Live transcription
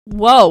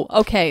Whoa,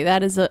 okay,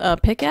 that is a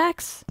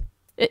pickaxe?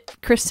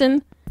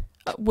 Kristen?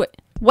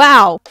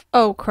 Wow!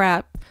 Oh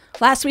crap.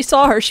 Last we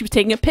saw her, she was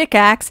taking a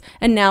pickaxe,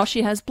 and now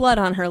she has blood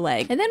on her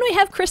leg. And then we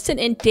have Kristen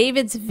in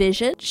David's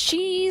vision.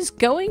 She's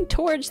going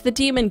towards the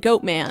demon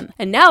goat man.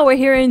 And now we're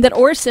hearing that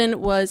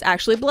Orson was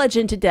actually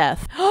bludgeoned to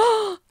death.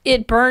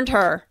 It burned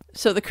her.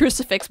 So the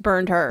crucifix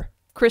burned her.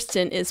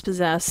 Kristen is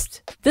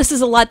possessed. This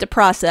is a lot to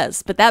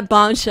process, but that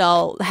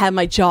bombshell had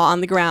my jaw on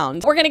the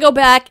ground. We're gonna go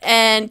back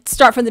and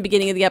start from the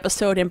beginning of the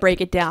episode and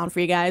break it down for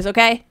you guys,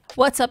 okay?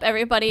 What's up,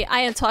 everybody? I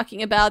am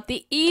talking about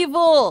the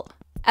Evil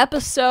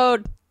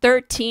episode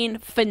 13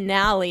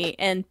 finale,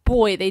 and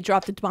boy, they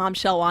dropped a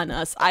bombshell on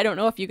us. I don't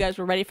know if you guys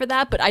were ready for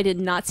that, but I did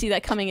not see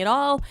that coming at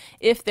all.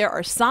 If there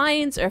are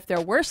signs, or if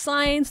there were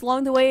signs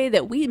along the way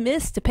that we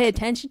missed to pay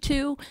attention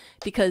to,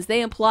 because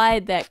they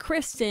implied that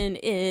Kristen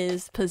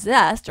is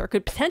possessed, or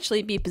could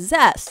potentially be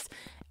possessed,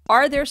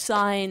 are there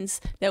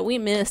signs that we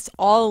missed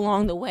all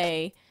along the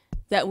way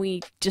that we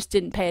just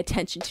didn't pay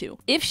attention to?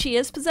 If she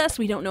is possessed,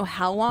 we don't know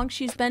how long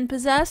she's been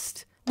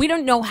possessed. We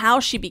don't know how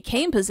she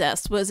became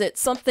possessed. Was it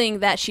something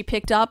that she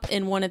picked up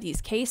in one of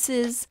these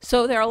cases?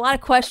 So there are a lot of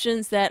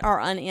questions that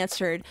are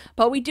unanswered,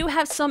 but we do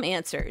have some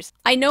answers.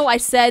 I know I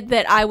said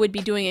that I would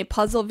be doing a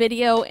puzzle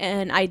video,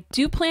 and I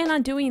do plan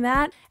on doing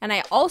that. And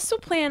I also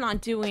plan on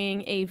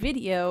doing a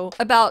video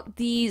about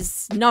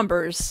these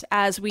numbers.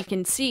 As we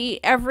can see,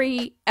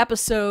 every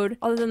episode,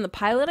 other than the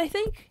pilot, I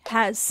think,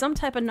 has some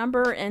type of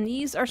number, and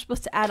these are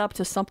supposed to add up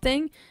to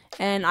something.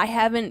 And I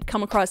haven't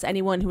come across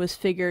anyone who has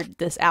figured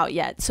this out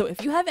yet. So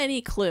if you have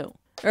any clue,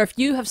 or if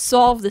you have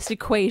solved this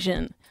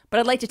equation, but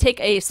I'd like to take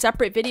a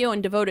separate video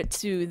and devote it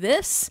to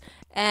this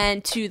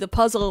and to the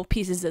puzzle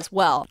pieces as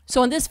well.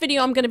 So in this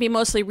video, I'm going to be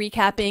mostly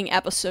recapping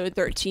episode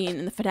 13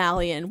 and the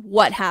finale and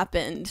what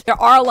happened. There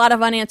are a lot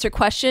of unanswered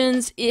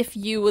questions. If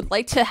you would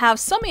like to have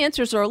some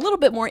answers or a little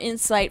bit more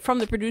insight from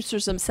the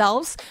producers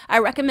themselves, I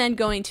recommend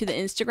going to the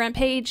Instagram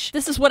page.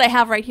 This is what I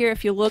have right here.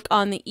 If you look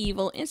on the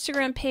Evil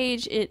Instagram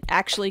page, it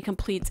actually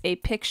completes a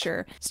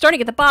picture.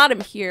 Starting at the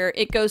bottom here,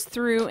 it goes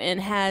through and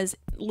has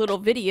little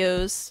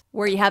videos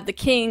where you have the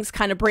kings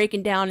kind of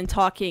breaking down and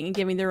talking and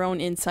giving their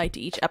own insight to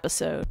each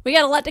episode. We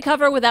got a lot to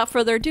cover. Without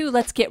further ado,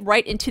 let's get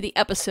right into the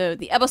episode.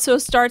 The episode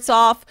starts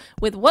off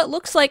with what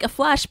looks like a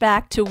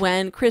flashback to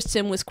when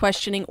Kristen was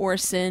questioning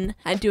Orson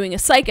and doing a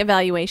psych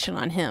evaluation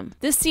on him.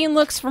 This scene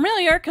looks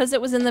familiar because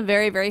it was in the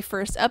very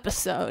first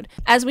episode.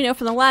 As we know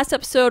from the last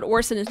episode,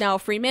 Orson is now a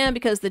free man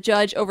because the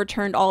judge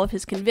overturned all of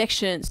his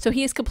convictions, so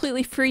he is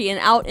completely free and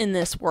out in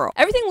this world.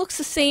 Everything looks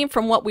the same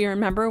from what we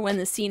remember when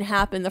the scene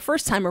happened the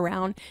first time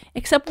around,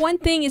 except one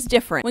thing is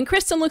different. When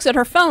Kristen looks at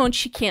her phone,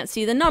 she can't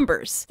see the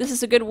numbers. This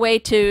is a good way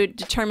to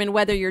determine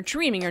whether you're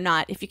dreaming or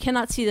not. If you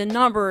cannot see the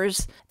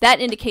numbers, that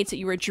indicates that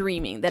you are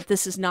dreaming, that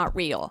this is not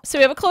real. So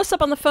we have a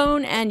close-up on the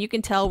phone, and you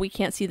can tell we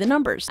can't see the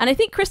numbers. And I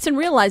think Kristen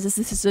realizes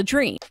this is a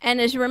dream. And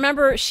as you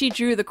remember, she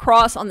drew the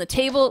cross on the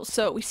table,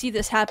 so we see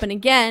this happen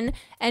again,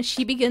 and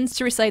she begins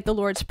to recite the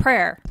Lord's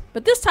Prayer.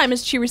 But this time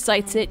as she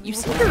recites it, you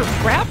see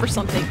her grab for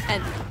something,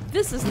 and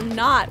this is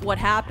not what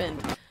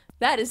happened.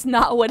 That is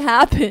not what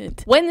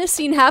happened. When this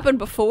scene happened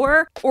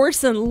before,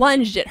 Orson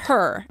lunged at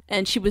her,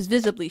 and she was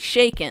visibly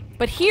shaken.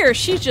 But here,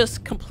 she's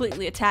just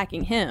completely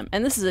attacking him,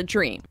 and this is a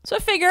dream. So I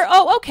figure,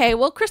 oh, okay,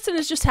 well, Kristen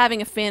is just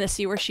having a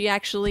fantasy where she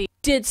actually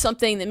did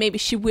something that maybe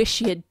she wished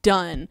she had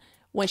done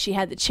when she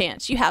had the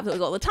chance. You have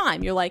those all the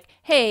time. You're like,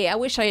 hey, I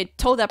wish I had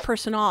told that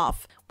person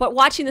off. But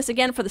watching this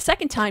again for the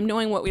second time,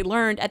 knowing what we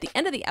learned at the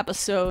end of the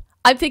episode,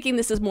 I'm thinking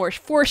this is more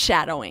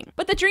foreshadowing.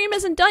 But the dream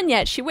isn't done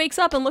yet. She wakes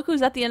up and look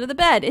who's at the end of the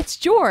bed. It's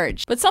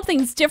George. But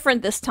something's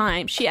different this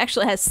time. She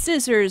actually has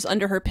scissors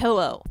under her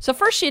pillow. So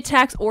first she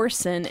attacks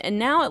Orson, and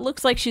now it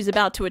looks like she's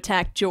about to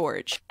attack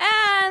George.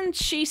 And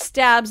she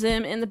stabs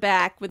him in the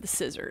back with the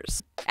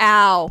scissors.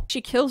 Ow.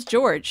 She kills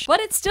George. But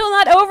it's still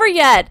not over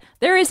yet.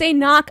 There is a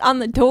knock on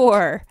the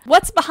door.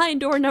 What's behind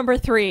door number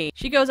 3?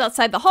 She goes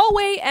outside the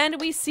hallway, and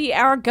we see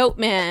our goat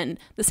man.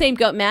 The same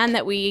goat man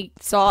that we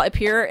saw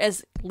appear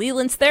as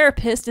Leland's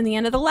therapist in the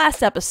end of the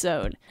last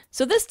episode.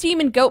 So this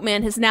demon goat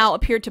man has now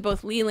appeared to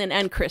both Leland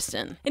and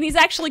Kristen. And he's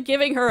actually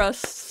giving her a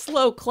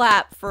slow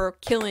clap for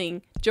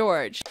killing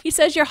George. He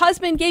says, your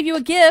husband gave you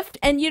a gift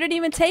and you didn't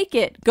even take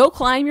it. Go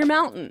climb your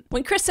mountain.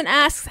 When Kristen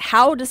asks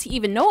how does he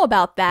even know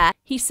about that,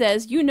 he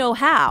says, you know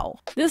how.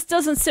 This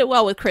doesn't sit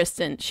well with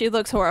Kristen. She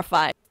looks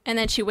horrified. And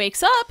then she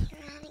wakes up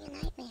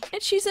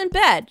and she's in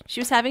bed.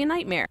 She was having a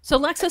nightmare. So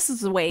Lexus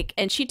is awake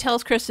and she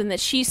tells Kristen that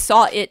she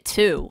saw it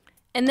too.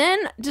 And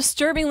then,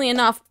 disturbingly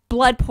enough,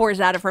 blood pours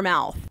out of her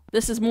mouth.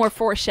 This is more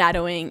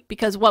foreshadowing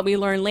because what we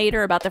learn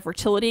later about the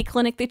fertility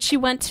clinic that she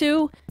went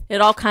to,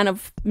 it all kind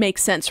of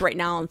makes sense right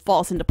now and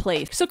falls into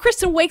place. So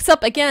Kristen wakes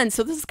up again.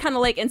 So this is kind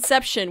of like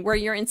Inception, where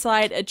you're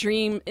inside a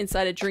dream,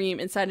 inside a dream,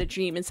 inside a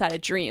dream, inside a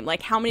dream.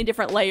 Like, how many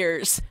different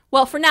layers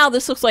Well, for now,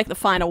 this looks like the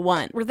final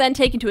one. We're then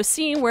taken to a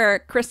scene where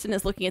Kristen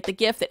is looking at the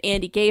gift that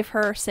Andy gave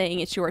her, saying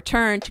it's your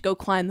turn to go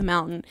climb the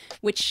mountain,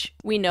 which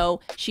we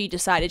know she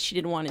decided she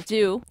didn't want to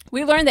do.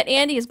 We learn that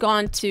Andy has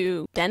gone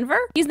to Denver.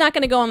 He's not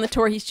going to go on the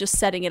tour, he's just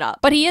setting it up.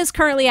 But he is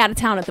currently out of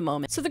town at the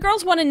moment. So the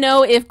girls want to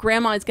know if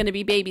Grandma is going to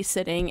be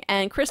babysitting,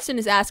 and Kristen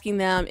is asking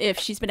them if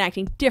she's been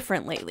acting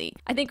different lately.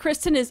 I think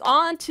Kristen is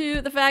on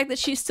to the fact that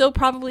she's still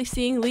probably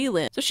seeing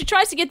Leland. So she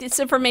tries to get this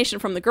information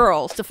from the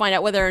girls to find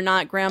out whether or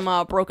not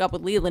Grandma broke up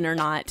with Leland or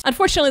not.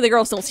 Unfortunately, the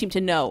girls don't seem to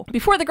know.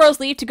 Before the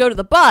girls leave to go to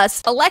the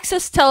bus,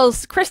 Alexis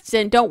tells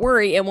Kristen, "Don't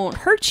worry, it won't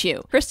hurt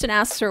you." Kristen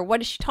asks her, what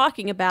is she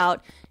talking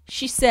about?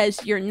 She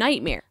says, your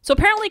nightmare. So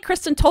apparently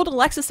Kristen told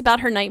Alexis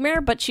about her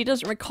nightmare, but she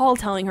doesn't recall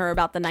telling her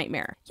about the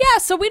nightmare. Yeah,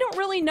 so we don't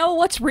really know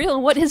what's real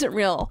and what isn't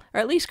real, or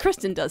at least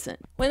Kristen doesn't.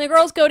 When the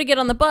girls go to get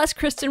on the bus,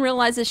 Kristen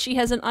realizes she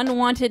has an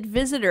unwanted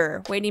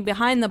visitor waiting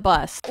behind the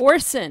bus.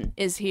 Orson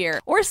is here.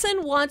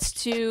 Orson wants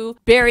to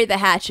bury the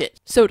hatchet,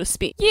 so to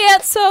speak. Yeah,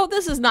 so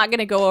this is not going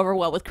to go over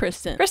well with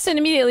Kristen. Kristen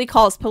immediately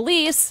calls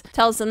police,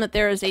 tells them that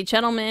there is a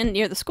gentleman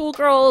near the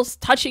schoolgirls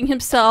touching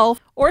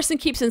himself. Orson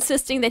keeps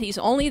insisting that he's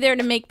only there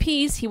to make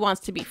peace. He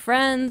wants to be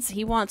friends.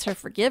 He wants her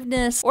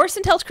forgiveness.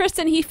 Orson tells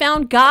Kristen he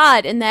found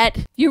God and that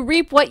you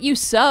reap what you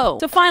sow.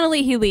 So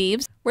finally he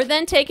leaves. We're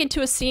then taken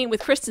to a scene with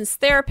Kristen's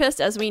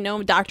therapist, as we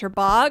know, Dr.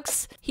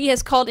 Boggs. He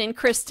has called in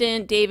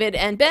Kristen, David,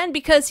 and Ben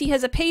because he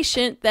has a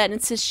patient that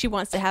insists she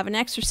wants to have an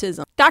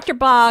exorcism. Dr.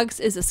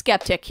 Boggs is a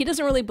skeptic. He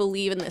doesn't really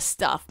believe in this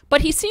stuff,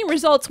 but he's seen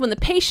results when the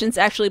patients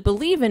actually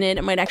believe in it.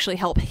 It might actually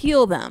help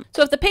heal them.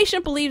 So if the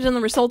patient believes in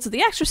the results of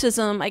the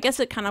exorcism, I guess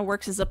it kind of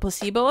works as a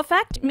placebo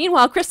effect.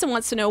 Meanwhile, Kristen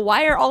wants to know,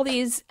 why are all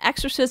these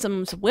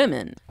exorcisms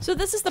women? So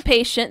this is the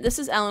patient. This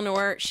is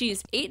Eleanor.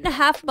 She's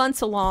 8.5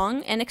 months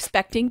along and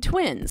expecting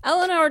twins.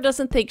 Eleanor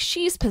doesn't think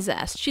she's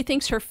possessed. She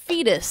thinks her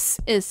fetus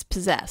is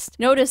possessed.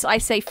 Notice I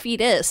say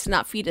fetus,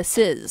 not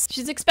fetuses.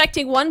 She's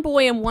expecting one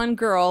boy and one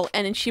girl,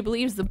 and she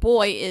believes the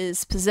boy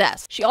is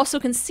possessed. She also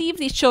conceived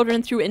these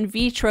children through in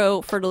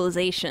vitro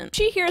fertilization.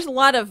 She hears a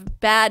lot of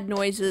bad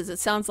noises. It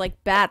sounds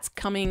like bats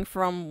coming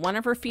from one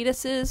of her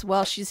fetuses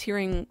while she's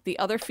hearing the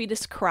other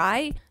fetus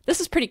cry. This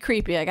is pretty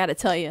creepy, I gotta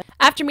tell you.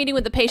 After meeting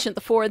with the patient,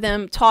 the four of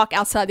them talk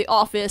outside the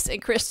office,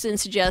 and Kristen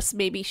suggests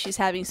maybe she's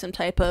having some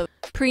type of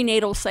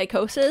prenatal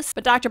psychosis.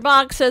 But Dr.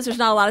 Boggs says there's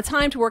not a lot of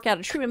time to work out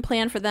a treatment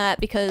plan for that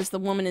because the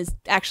woman is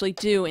actually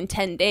due in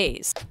 10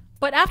 days.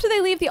 But after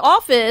they leave the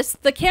office,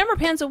 the camera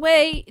pans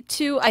away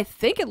to, I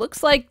think it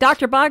looks like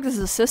Dr. Boggs'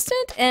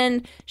 assistant,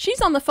 and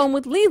she's on the phone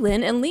with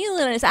Leland, and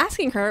Leland is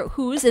asking her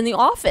who's in the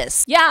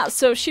office. Yeah,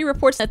 so she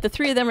reports that the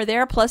three of them are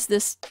there, plus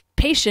this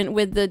patient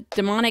with the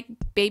demonic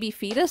baby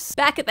fetus.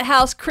 Back at the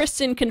house,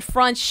 Kristen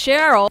confronts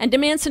Cheryl and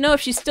demands to know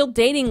if she's still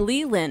dating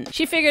Leland.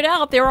 She figured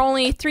out there were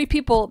only 3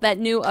 people that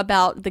knew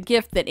about the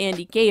gift that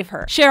Andy gave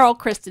her. Cheryl,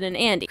 Kristen, and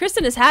Andy.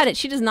 Kristen has had it.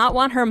 She does not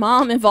want her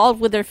mom involved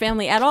with their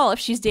family at all if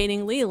she's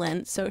dating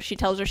Leland, so she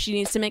tells her she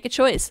needs to make a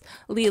choice.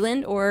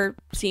 Leland or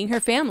seeing her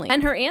family.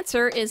 And her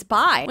answer is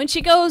bye. When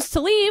she goes to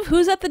leave,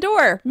 who's at the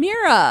door?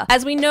 Mira.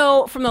 As we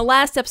know from the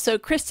last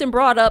episode, Kristen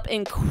brought up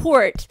in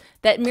court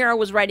that Mira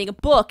was writing a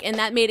book, and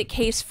that made a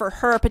case for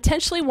her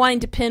potentially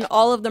wanting to pin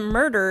all of the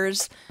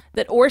murders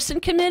that Orson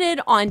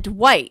committed on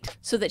Dwight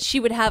so that she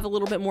would have a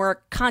little bit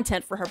more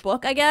content for her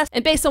book, I guess.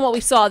 And based on what we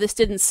saw, this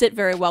didn't sit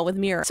very well with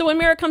Mira. So when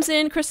Mira comes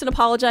in, Kristen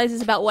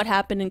apologizes about what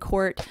happened in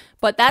court,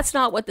 but that's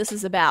not what this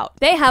is about.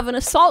 They have an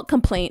assault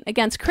complaint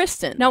against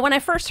Kristen. Now, when I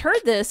first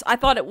heard this, I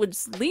thought it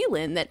was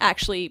Leland that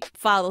actually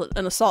filed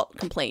an assault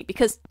complaint,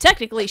 because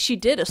technically she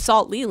did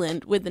assault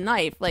Leland with the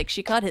knife, like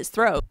she cut his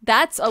throat.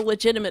 That's a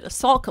legitimate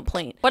assault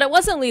complaint. But it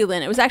wasn't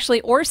Leland, it was actually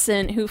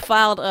Orson who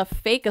filed a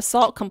fake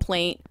assault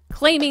complaint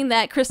claiming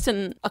that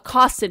Kristen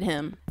accosted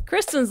him.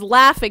 Kristen's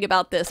laughing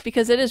about this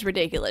because it is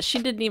ridiculous. She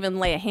didn't even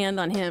lay a hand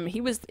on him. He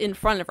was in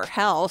front of her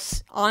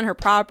house, on her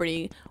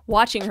property,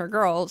 watching her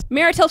girls.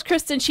 Mira tells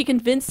Kristen she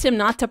convinced him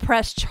not to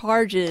press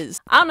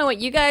charges. I don't know what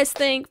you guys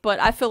think, but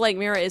I feel like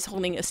Mira is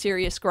holding a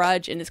serious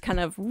grudge and is kind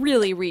of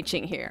really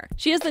reaching here.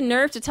 She has the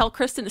nerve to tell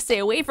Kristen to stay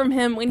away from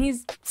him when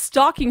he's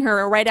stalking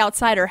her right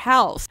outside her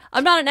house.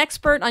 I'm not an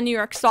expert on New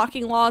York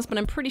stalking laws, but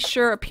I'm pretty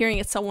sure appearing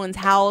at someone's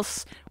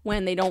house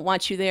when they don't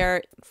want you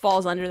there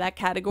falls under that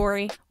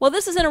category. Well,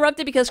 this is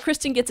interrupted because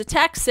Kristen gets a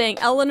text saying,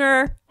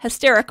 Eleanor,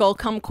 hysterical,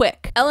 come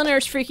quick. Eleanor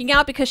is freaking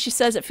out because she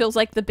says it feels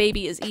like the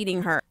baby is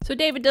eating her. So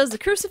David does the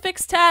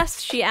crucifix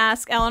test. She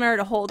asks Eleanor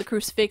to hold the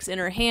crucifix in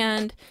her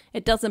hand.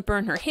 It doesn't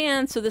burn her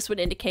hand, so this would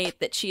indicate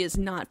that she is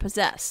not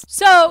possessed.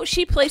 So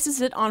she places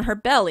it on her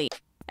belly,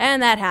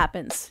 and that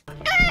happens.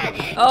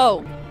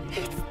 Oh.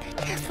 It's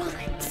the devil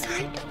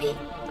inside me.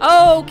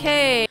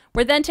 Okay.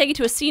 We're then taken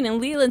to a scene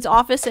in Leland's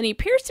office, and he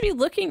appears to be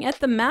looking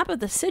at the map of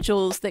the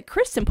sigils that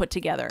Kristen put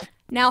together.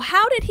 Now,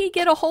 how did he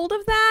get a hold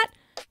of that?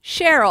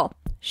 Cheryl.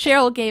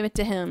 Cheryl gave it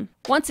to him.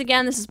 Once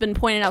again, this has been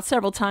pointed out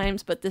several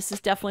times, but this is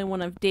definitely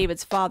one of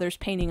David's father's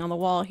painting on the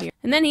wall here.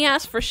 And then he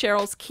asks for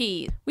Cheryl's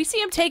key. We see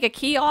him take a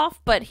key off,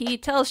 but he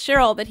tells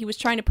Cheryl that he was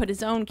trying to put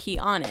his own key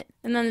on it.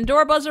 And then the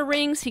door buzzer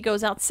rings, he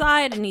goes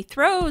outside, and he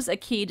throws a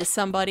key to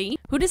somebody.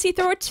 Who does he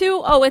throw it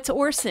to? Oh, it's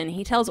Orson.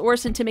 He tells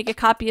Orson to make a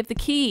copy of the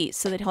key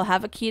so that he'll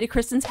have a key to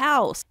Kristen's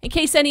house. In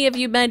case any of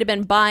you might have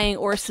been buying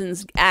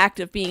Orson's act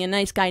of being a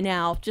nice guy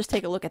now, just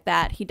take a look at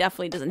that. He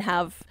definitely doesn't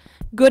have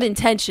good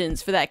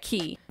intentions for that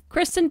key.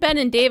 Kristen, Ben,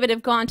 and David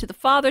have gone to the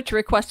father to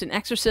request an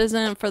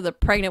exorcism for the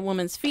pregnant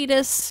woman's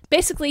fetus.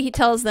 Basically, he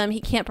tells them he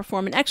can't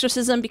perform an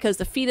exorcism because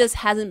the fetus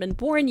hasn't been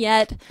born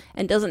yet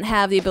and doesn't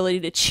have the ability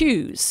to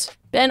choose.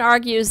 Ben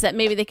argues that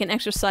maybe they can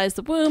exorcise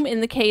the womb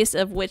in the case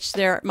of which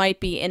there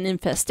might be an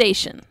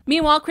infestation.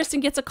 Meanwhile,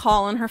 Kristen gets a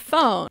call on her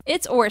phone.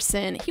 It's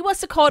Orson. He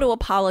wants to call to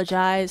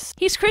apologize.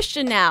 He's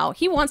Christian now.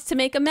 He wants to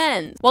make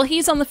amends. While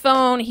he's on the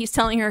phone, he's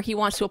telling her he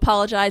wants to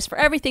apologize for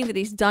everything that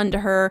he's done to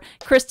her.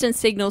 Kristen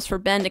signals for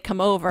Ben to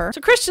come over.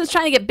 So Kristen's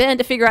trying to get Ben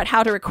to figure out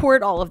how to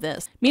record all of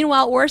this.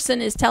 Meanwhile,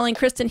 Orson is telling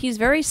Kristen he's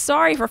very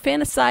sorry for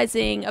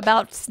fantasizing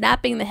about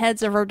snapping the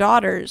heads of her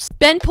daughters.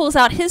 Ben pulls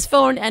out his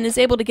phone and is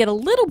able to get a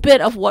little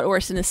bit of what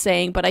Orson is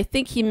saying, but I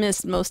think he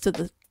missed most of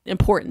the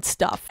important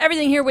stuff.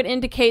 Everything here would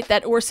indicate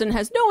that Orson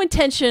has no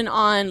intention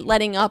on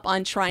letting up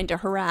on trying to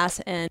harass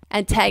and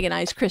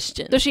antagonize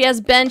Christian. So she has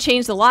Ben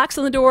change the locks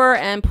on the door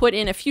and put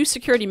in a few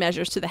security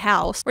measures to the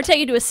house. We're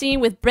taken to a scene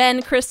with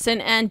Ben,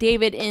 Kristen, and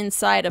David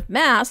inside of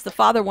Mass. The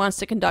father wants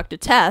to conduct a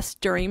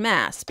test during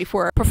Mass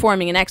before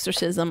performing an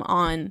exorcism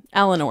on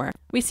Eleanor.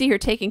 We see her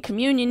taking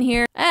communion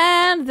here,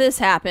 and this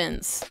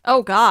happens.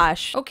 Oh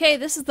gosh. Okay,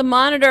 this is the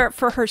monitor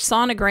for her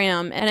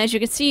sonogram, and as you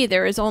can see,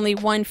 there is only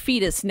one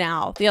fetus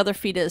now. The other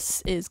fetus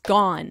is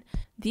gone.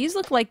 These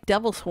look like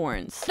devil's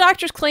horns.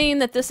 Doctors claim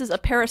that this is a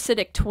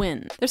parasitic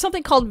twin. There's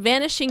something called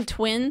vanishing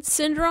twin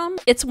syndrome.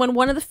 It's when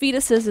one of the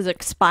fetuses is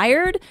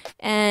expired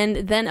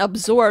and then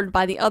absorbed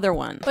by the other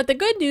one. But the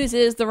good news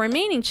is the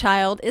remaining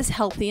child is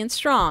healthy and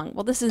strong.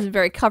 Well, this is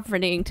very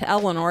comforting to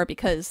Eleanor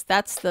because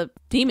that's the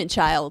demon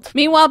child.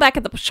 Meanwhile, back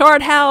at the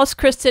Bouchard house,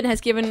 Kristen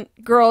has given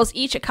girls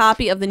each a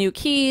copy of the new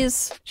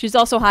keys. She's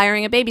also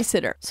hiring a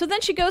babysitter. So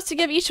then she goes to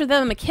give each of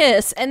them a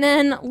kiss, and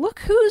then look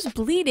who's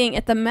bleeding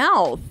at the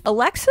mouth.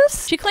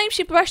 Alexis? She claims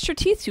she brushed her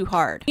teeth too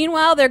hard.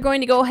 Meanwhile, they're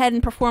going to go ahead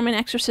and perform an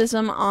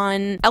exorcism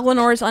on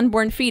Eleanor's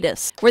unborn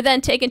fetus. We're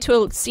then taken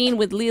to a scene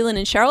with Leland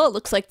and Cheryl. It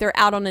looks like they're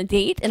out on a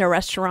date in a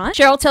restaurant.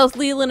 Cheryl tells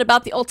Leland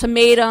about the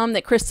ultimatum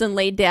that Kristen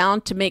laid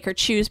down to make her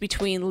choose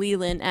between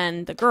Leland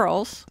and the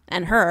girls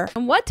and her.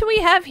 And what do we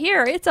have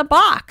here? It's a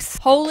box.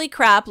 Holy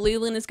crap,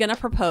 Leland is gonna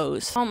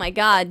propose. Oh my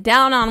god,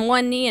 down on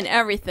one knee and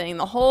everything,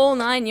 the whole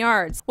 9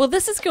 yards. Well,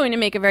 this is going to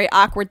make a very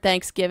awkward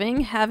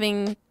Thanksgiving,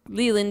 having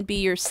Leland be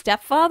your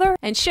stepfather,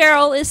 and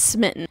Cheryl is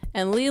smitten,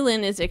 and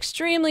Leland is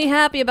extremely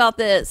happy about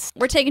this.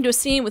 We're taken to a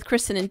scene with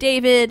Kristen and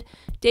David.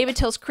 David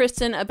tells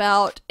Kristen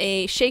about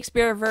a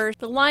Shakespeare verse.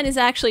 The line is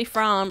actually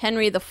from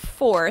Henry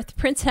IV.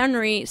 Prince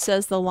Henry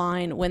says the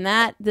line, "When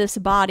that this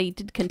body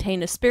did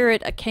contain a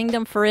spirit, a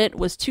kingdom for it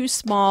was too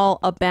small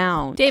a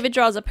bound." David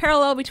draws a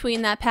parallel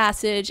between that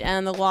passage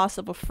and the loss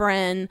of a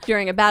friend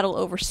during a battle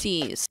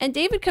overseas. And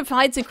David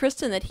confides in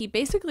Kristen that he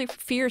basically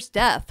fears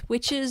death,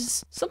 which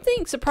is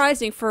something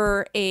surprising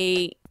for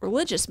a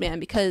religious man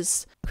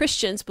because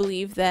Christians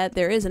believe that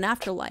there is an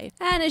afterlife.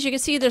 And as you can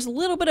see, there's a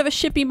little bit of a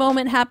shippy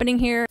moment happening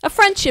here. A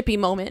friendshipy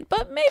moment,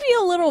 but maybe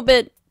a little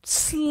bit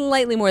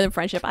slightly more than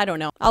friendship. I don't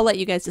know. I'll let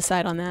you guys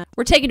decide on that.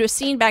 We're taken to a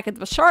scene back at the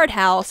Bouchard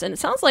house, and it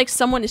sounds like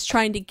someone is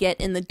trying to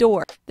get in the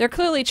door. They're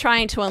clearly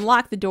trying to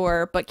unlock the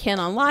door, but can't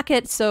unlock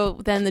it, so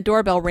then the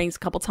doorbell rings a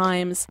couple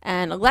times,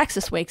 and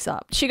Alexis wakes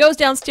up. She goes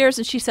downstairs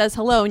and she says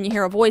hello, and you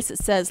hear a voice that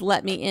says,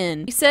 "Let me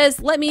in." He says,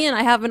 "Let me in,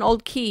 I have an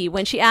old key."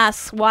 When she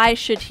asks why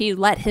should he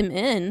let him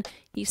in,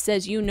 he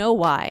says, "You know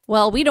why."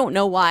 Well, we don't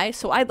know why,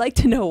 so I'd like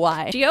to know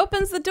why. She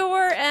opens the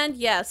door, and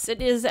yes,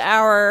 it is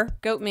our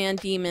Goatman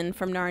demon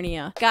from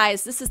Narnia.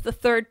 Guys, this is the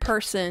third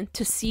person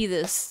to see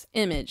this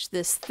image,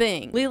 this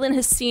thing. Leland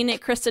has seen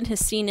it, Kristen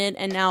has seen it,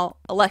 and now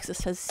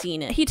Alexis has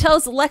seen it. He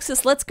tells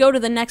Alexis, "Let's go to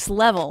the next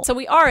level." So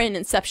we are in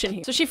Inception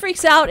here. So she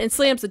freaks out and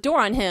slams the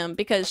door on him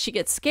because she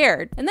gets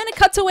scared. And then it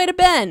cuts away to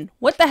Ben.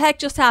 What the heck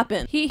just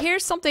happened? He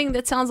hears something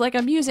that sounds like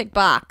a music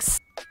box.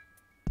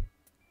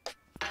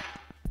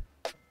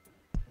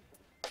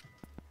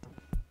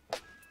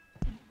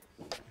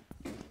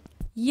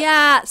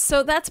 Yeah,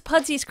 so that's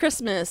Pudsy's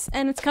Christmas,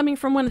 and it's coming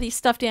from one of these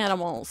stuffed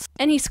animals.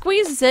 And he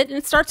squeezes it, and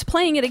it starts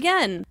playing it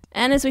again.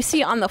 And as we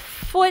see on the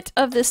foot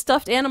of this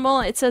stuffed animal,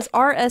 it says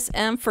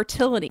RSM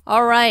fertility.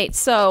 All right,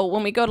 so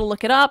when we go to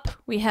look it up,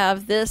 we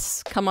have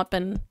this come up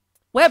in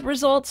web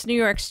results, New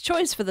York's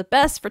choice for the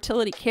best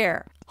fertility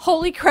care.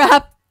 Holy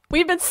crap,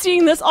 we've been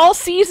seeing this all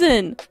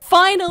season.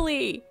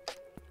 Finally.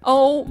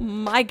 Oh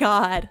my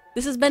God.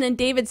 This has been in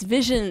David's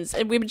visions,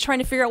 and we've been trying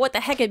to figure out what the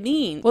heck it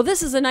means. Well,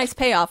 this is a nice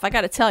payoff, I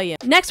gotta tell you.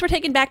 Next, we're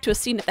taken back to a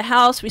scene at the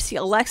house. We see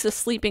Alexis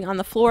sleeping on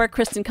the floor,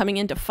 Kristen coming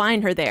in to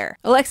find her there.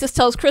 Alexis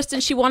tells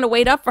Kristen she wants to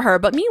wait up for her,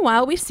 but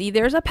meanwhile, we see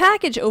there's a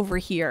package over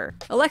here.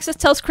 Alexis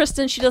tells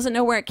Kristen she doesn't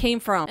know where it came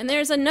from. And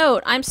there's a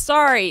note, "I'm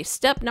sorry,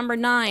 step number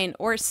 9,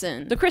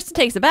 Orson." So Kristen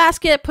takes the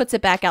basket, puts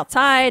it back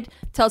outside,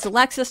 tells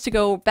Alexis to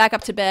go back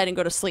up to bed and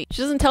go to sleep.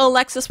 She doesn't tell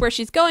Alexis where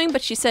she's going,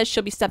 but she says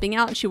she'll be stepping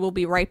out and she will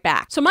be right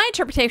back. So my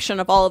interpretation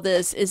of all of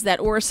this is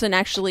that Orson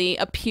actually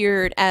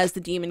appeared as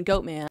the demon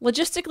goat man.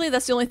 Logistically,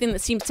 that's the only thing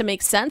that seems to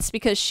make sense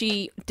because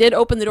she did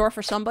open the door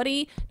for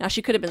somebody. Now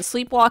she could have been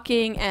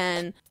sleepwalking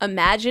and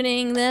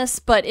imagining this,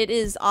 but it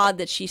is odd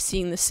that she's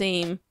seeing the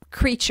same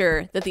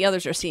creature that the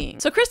others are seeing.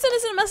 So Kristen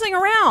isn't messing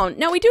around.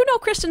 Now we do know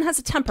Kristen has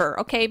a temper,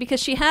 okay,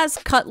 because she has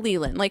cut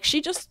Leland. Like, she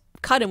just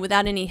cut him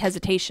without any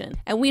hesitation.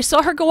 And we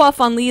saw her go off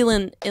on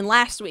Leland in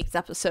last week's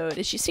episode,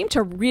 and she seemed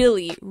to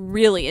really,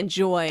 really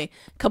enjoy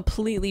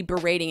completely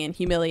berating and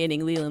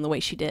humiliating Leland the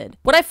way she did.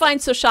 What I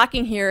find so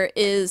shocking here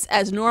is,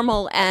 as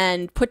normal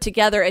and put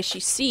together as she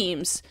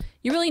seems,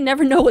 you really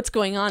never know what's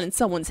going on in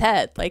someone's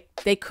head. Like,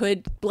 they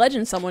could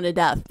bludgeon someone to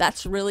death.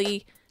 That's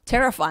really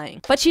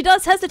terrifying. But she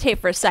does hesitate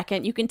for a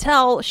second. You can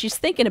tell she's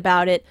thinking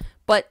about it,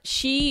 but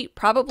she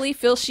probably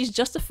feels she's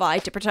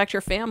justified to protect her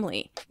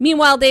family.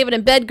 Meanwhile, David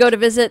and Ben go to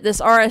visit this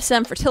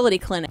RSM fertility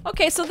clinic.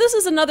 Okay, so this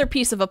is another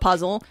piece of a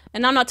puzzle,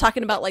 and I'm not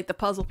talking about like the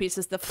puzzle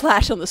pieces that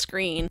flash on the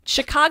screen.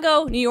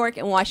 Chicago, New York,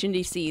 and Washington,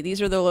 D.C.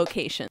 These are their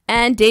locations.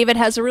 And David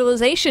has a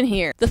realization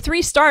here. The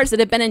 3 stars that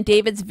have been in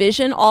David's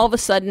vision all of a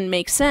sudden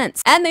make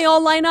sense. And they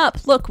all line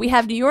up. Look, we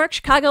have New York,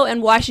 Chicago,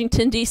 and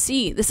Washington,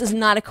 D.C. This is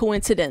not a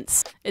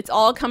coincidence. It's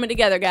all coming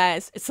together,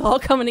 guys. It's all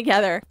coming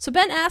together. So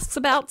Ben asks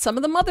about some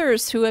of the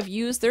mothers who have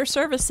used their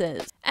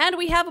services. And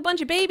we have a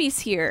bunch of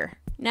babies here.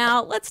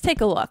 Now, let's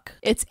take a look.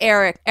 It's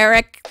Eric.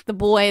 Eric, the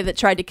boy that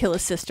tried to kill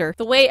his sister.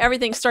 The way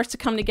everything starts to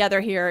come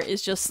together here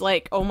is just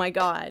like, oh my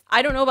god.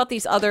 I don't know about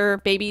these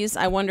other babies.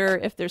 I wonder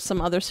if there's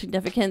some other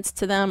significance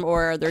to them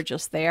or they're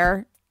just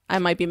there. I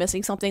might be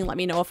missing something. Let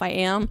me know if I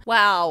am.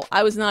 Wow,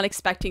 I was not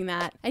expecting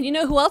that. And you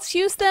know who else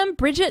used them?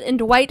 Bridget and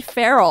Dwight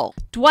Farrell.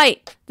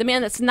 Dwight, the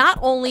man that's not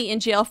only in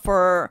jail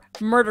for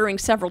murdering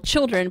several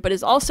children, but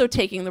is also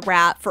taking the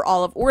rap for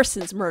all of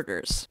Orson's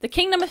murders. The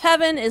kingdom of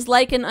heaven is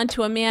likened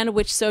unto a man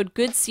which sowed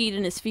good seed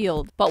in his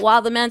field. But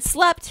while the man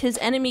slept, his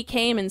enemy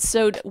came and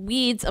sowed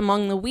weeds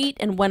among the wheat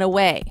and went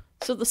away.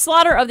 So the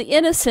slaughter of the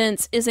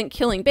innocents isn't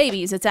killing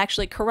babies, it's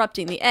actually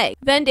corrupting the egg.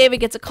 Then David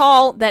gets a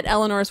call that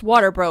Eleanor's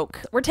water broke.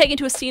 We're taken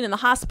to a scene in the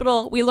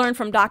hospital. We learn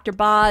from Dr.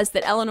 Boz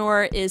that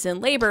Eleanor is in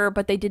labor,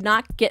 but they did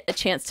not get a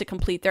chance to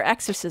complete their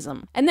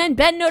exorcism. And then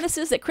Ben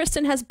notices that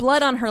Kristen has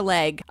blood on her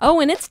leg. Oh,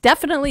 and it's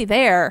definitely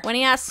there. When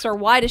he asks her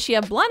why does she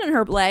have blood on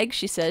her leg,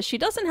 she says she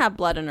doesn't have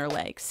blood on her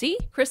leg. See?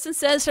 Kristen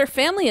says her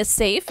family is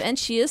safe and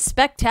she is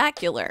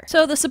spectacular.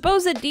 So the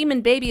supposed demon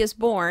baby is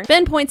born.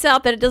 Ben points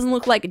out that it doesn't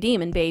look like a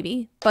demon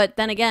baby, but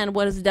then again,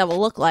 what does the devil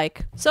look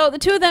like? So the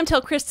two of them tell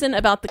Kristen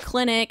about the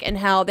clinic and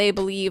how they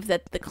believe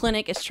that the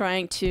clinic is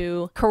trying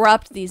to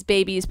corrupt these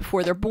babies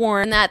before they're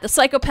born, and that the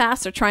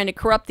psychopaths are trying to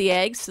corrupt the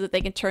eggs so that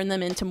they can turn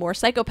them into more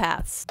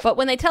psychopaths. But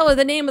when they tell her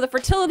the name of the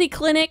fertility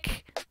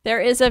clinic,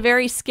 there is a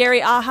very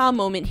scary aha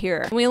moment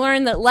here. And we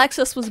learn that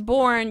Lexus was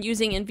born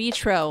using in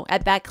vitro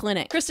at that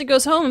clinic. Kristen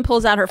goes home and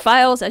pulls out her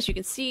files. As you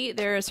can see,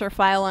 there's her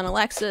file on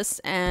Alexis,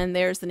 and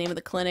there's the name of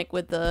the clinic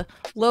with the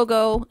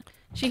logo.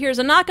 She hears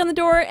a knock on the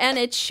door, and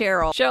it's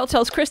Cheryl. Cheryl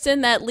tells Kristen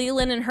that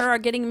Leland and her are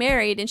getting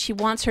married, and she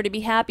wants her to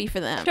be happy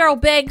for them.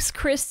 Cheryl begs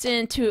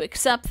Kristen to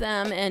accept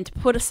them and to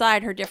put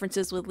aside her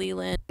differences with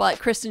Leland, but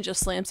Kristen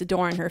just slams the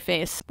door in her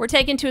face. We're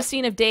taken to a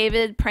scene of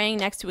David praying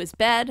next to his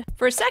bed.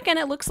 For a second,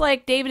 it looks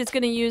like David is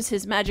going to use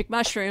his magic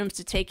mushrooms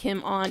to take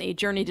him on a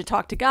journey to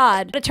talk to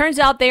God, but it turns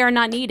out they are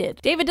not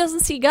needed. David doesn't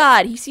see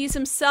God, he sees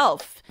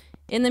himself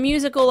in the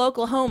musical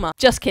Oklahoma.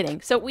 Just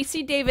kidding. So we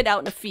see David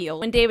out in a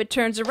field. When David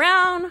turns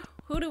around,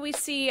 who do we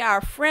see? Our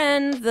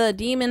friend, the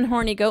demon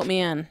horny goat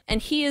man. And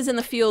he is in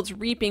the fields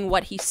reaping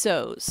what he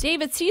sows.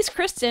 David sees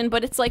Kristen,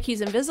 but it's like he's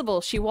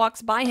invisible. She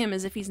walks by him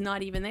as if he's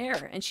not even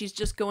there, and she's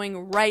just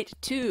going right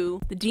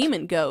to the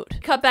demon goat.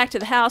 Cut back to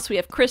the house, we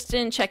have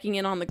Kristen checking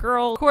in on the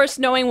girl. Of course,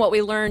 knowing what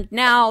we learned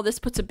now, this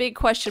puts a big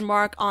question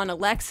mark on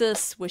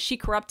Alexis. Was she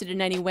corrupted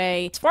in any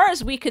way? As far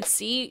as we could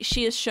see,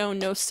 she has shown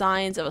no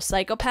signs of a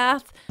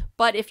psychopath.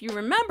 But if you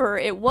remember,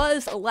 it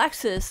was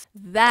Alexis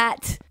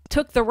that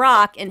took the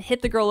rock and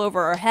hit the girl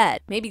over her head.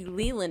 Maybe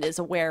Leland is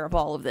aware of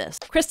all of this.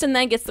 Kristen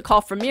then gets the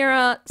call from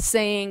Mira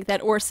saying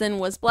that Orson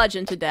was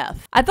bludgeoned to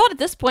death. I thought at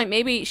this point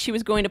maybe she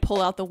was going to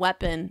pull out the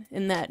weapon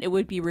and that it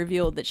would be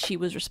revealed that she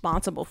was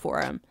responsible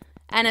for him.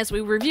 And as we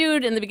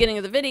reviewed in the beginning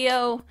of the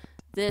video,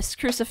 this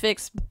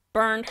crucifix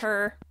burned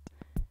her,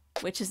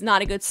 which is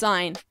not a good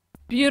sign.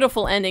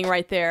 Beautiful ending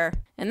right there.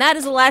 And that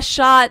is the last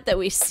shot that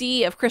we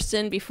see of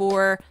Kristen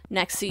before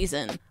next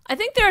season. I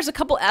think there's a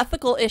couple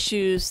ethical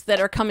issues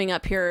that are coming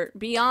up here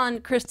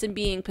beyond Kristen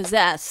being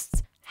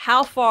possessed.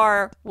 How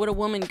far would a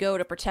woman go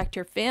to protect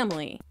her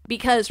family?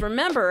 Because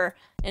remember,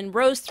 in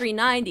Rose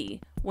 390,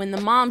 when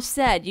the mom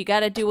said you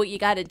gotta do what you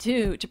gotta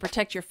do to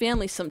protect your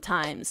family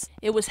sometimes,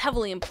 it was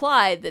heavily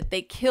implied that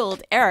they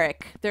killed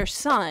Eric, their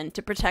son,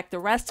 to protect the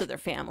rest of their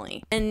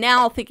family. And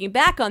now thinking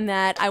back on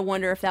that, I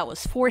wonder if that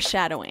was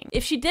foreshadowing.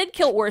 If she did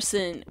kill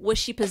Orson, was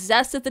she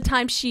possessed at the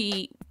time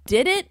she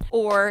did it?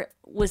 Or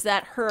was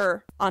that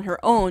her on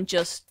her own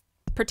just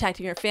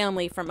protecting her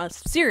family from a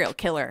serial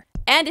killer?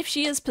 And if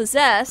she is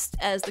possessed,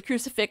 as the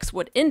crucifix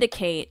would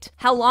indicate,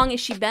 how long has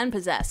she been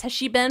possessed? Has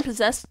she been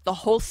possessed the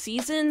whole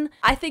season?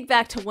 I think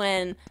back to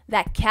when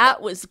that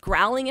cat was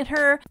growling at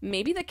her.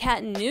 Maybe the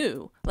cat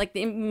knew. Like,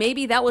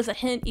 maybe that was a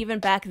hint even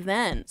back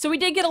then. So we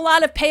did get a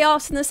lot of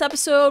payoffs in this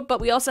episode,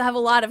 but we also have a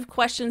lot of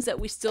questions that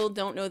we still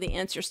don't know the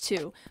answers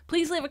to.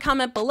 Please leave a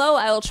comment below.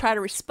 I will try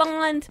to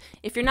respond.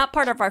 If you're not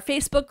part of our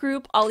Facebook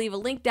group, I'll leave a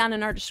link down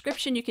in our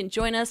description. You can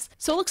join us.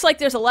 So it looks like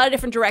there's a lot of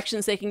different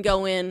directions they can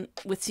go in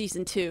with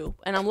season 2.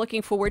 And I'm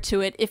looking forward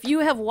to it. If you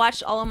have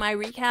watched all of my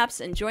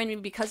recaps and joined me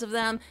because of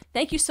them,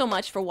 thank you so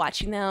much for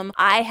watching them.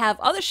 I have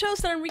other shows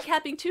that I'm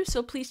recapping too,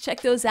 so please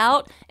check those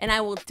out. And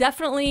I will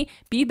definitely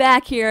be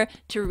back here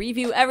to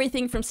review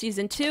everything from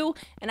season 2.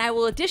 And I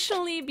will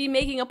additionally be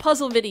making a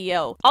puzzle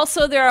video.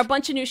 Also, there are a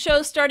bunch of new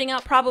shows starting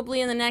out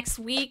probably in the next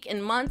week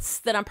and months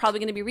that I'm probably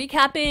going to be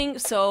recapping.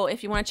 So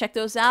if you want to check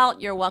those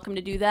out, you're welcome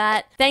to do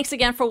that. Thanks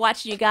again for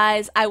watching, you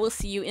guys. I will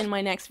see you in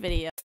my next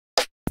video.